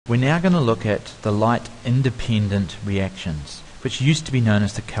We're now going to look at the light-independent reactions, which used to be known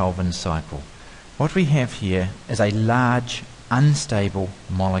as the Kelvin cycle. What we have here is a large, unstable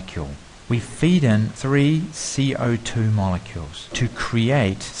molecule. We feed in 3 CO2 molecules to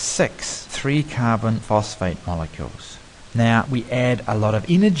create 6 3-carbon phosphate molecules. Now we add a lot of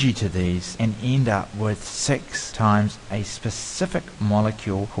energy to these and end up with 6 times a specific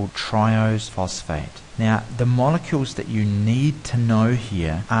molecule called triose phosphate. Now the molecules that you need to know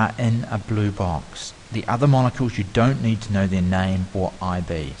here are in a blue box. The other molecules you don't need to know their name or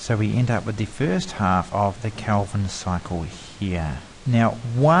IB. So we end up with the first half of the Kelvin cycle here. Now,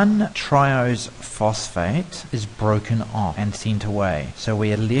 one triose phosphate is broken off and sent away, so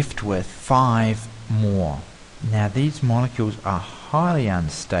we are left with 5 more. Now, these molecules are highly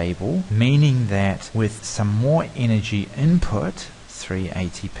unstable, meaning that with some more energy input, 3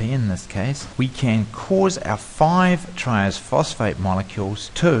 ATP in this case, we can cause our 5 triose phosphate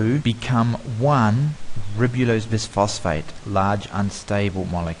molecules to become 1 ribulose bisphosphate, large unstable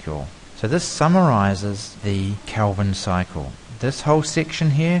molecule. So this summarizes the Kelvin cycle. This whole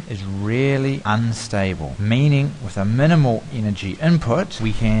section here is really unstable, meaning with a minimal energy input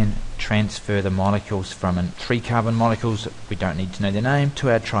we can transfer the molecules from 3-carbon molecules, we don't need to know their name, to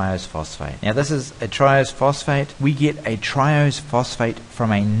our triose phosphate. Now this is a triose phosphate. We get a triose phosphate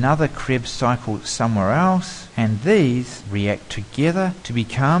from another Krebs cycle somewhere else, and these react together to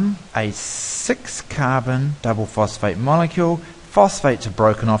become a 6-carbon double phosphate molecule. Phosphates are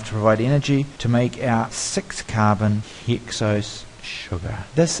broken off to provide energy to make our 6-carbon hexose sugar.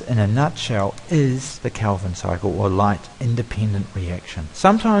 This, in a nutshell, is the Kelvin cycle, or light-independent reaction.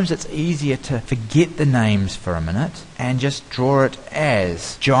 Sometimes it's easier to forget the names for a minute and just draw it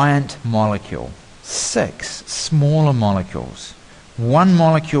as giant molecule. 6 smaller molecules. 1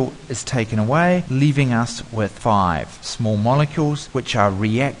 molecule is taken away, leaving us with 5 small molecules, which are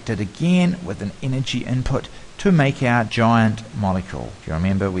reacted again with an energy input to make our giant molecule. If you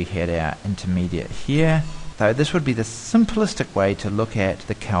remember, we had our intermediate here. Though this would be the simplistic way to look at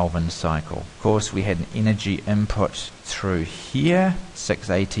the Kelvin cycle. Of course, we had an energy input through here, 6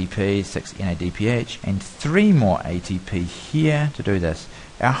 ATP, 6 NADPH, and 3 more ATP here to do this.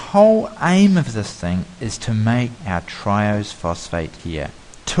 Our whole aim of this thing is to make our triose phosphate here.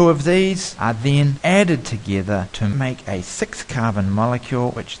 2 of these are then added together to make a 6-carbon molecule,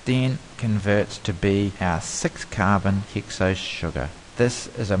 which then converts to be our 6-carbon hexose sugar. This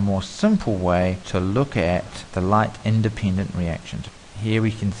is a more simple way to look at the light-independent reactions. Here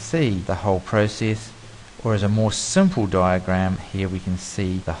we can see the whole process, or as a more simple diagram, here we can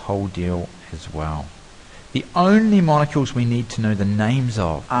see the whole deal as well. The only molecules we need to know the names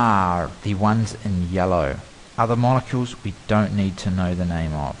of are the ones in yellow. Other molecules we don't need to know the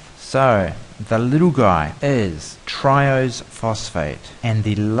name of. So, the little guy is triose phosphate, and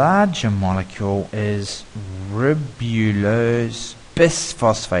the larger molecule is ribulose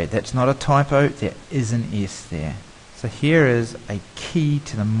bisphosphate. That's not a typo, there is an S there. So here is a key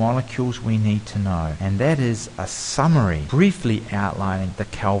to the molecules we need to know, and that is a summary briefly outlining the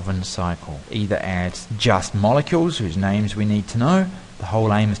Kelvin cycle, either as just molecules whose names we need to know, the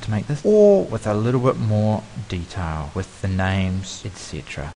whole aim is to make this, or with a little bit more detail with the names, etc.